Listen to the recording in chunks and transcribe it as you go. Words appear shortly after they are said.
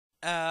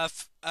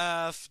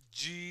FFGJOSH.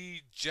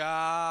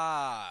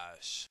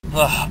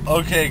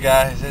 Okay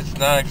guys, it's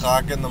 9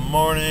 o'clock in the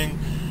morning.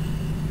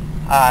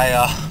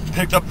 I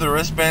picked up the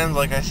wristbands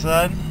like I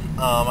said.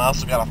 I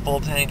also got a full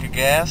tank of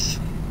gas.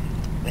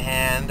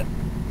 And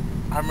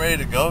I'm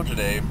ready to go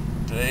today.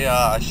 Today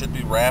I should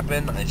be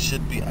rapping. I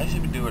should be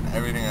doing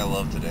everything I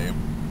love today.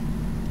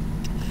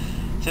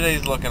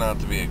 Today's looking out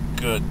to be a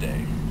good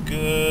day.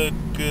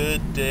 Good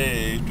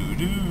day.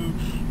 Doo-doo.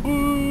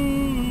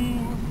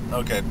 Woo.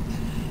 Okay.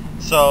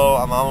 So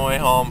I'm on my way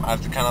home. I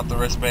have to count out the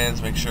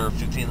wristbands, make sure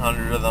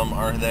 1,500 of them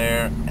are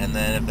there, and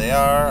then if they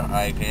are,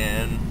 I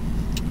can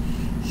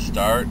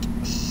start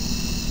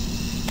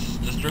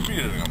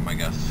distributing them, I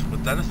guess,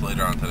 with Dennis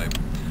later on today.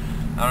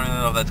 I don't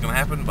even know if that's going to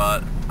happen,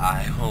 but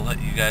I will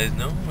let you guys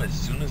know as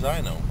soon as I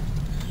know.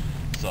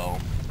 So,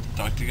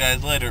 talk to you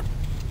guys later.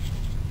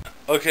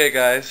 Okay,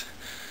 guys.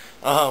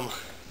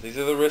 These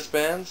are the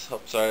wristbands. Oh,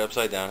 sorry,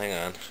 upside down. Hang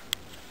on.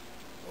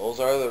 Those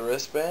are the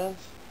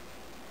wristbands.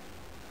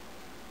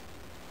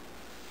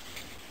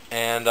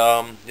 And,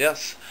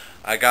 yes,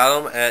 I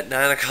got them at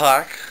 9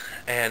 o'clock,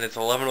 and it's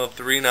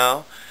 11:03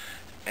 now,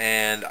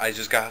 and I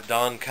just got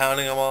done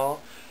counting them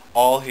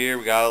all here.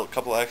 We got a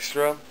couple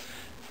extra,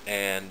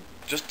 and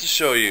just to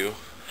show you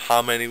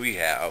how many we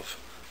have,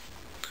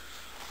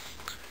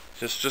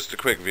 just a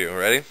quick view.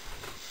 Ready?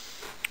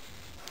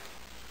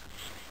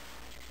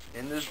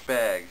 In this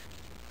bag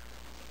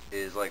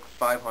is like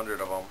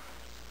 500 of them,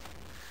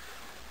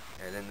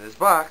 and in this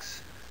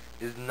box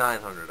is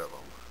 900 of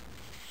them.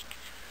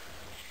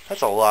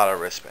 That's a lot of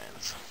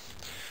wristbands.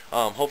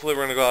 Hopefully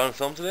we're going to go out and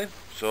film today.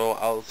 So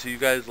I'll see you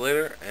guys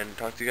later and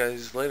talk to you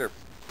guys later.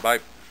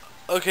 Bye.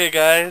 Okay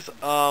guys,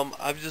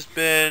 I've just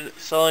been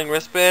selling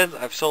wristbands.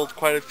 I've sold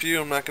quite a few.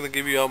 I'm not going to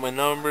give you all my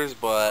numbers,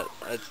 but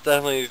it's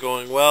definitely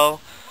going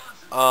well.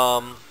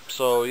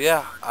 So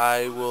yeah,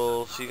 I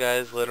will see you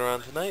guys later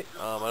on tonight.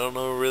 I don't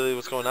know really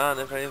what's going on,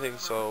 if anything,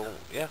 so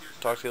yeah,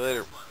 talk to you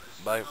later.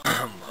 Bye.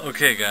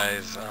 Okay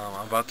guys,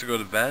 I'm about to go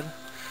to bed.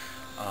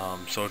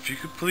 So if you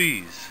could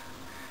please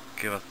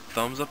give a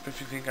thumbs up if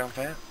you think I'm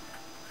fat,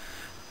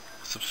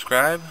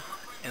 subscribe,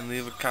 and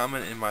leave a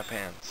comment in my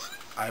pants.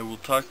 I will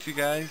talk to you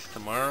guys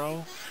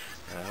tomorrow,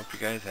 and I hope you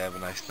guys have a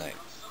nice night.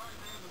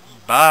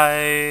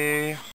 Bye!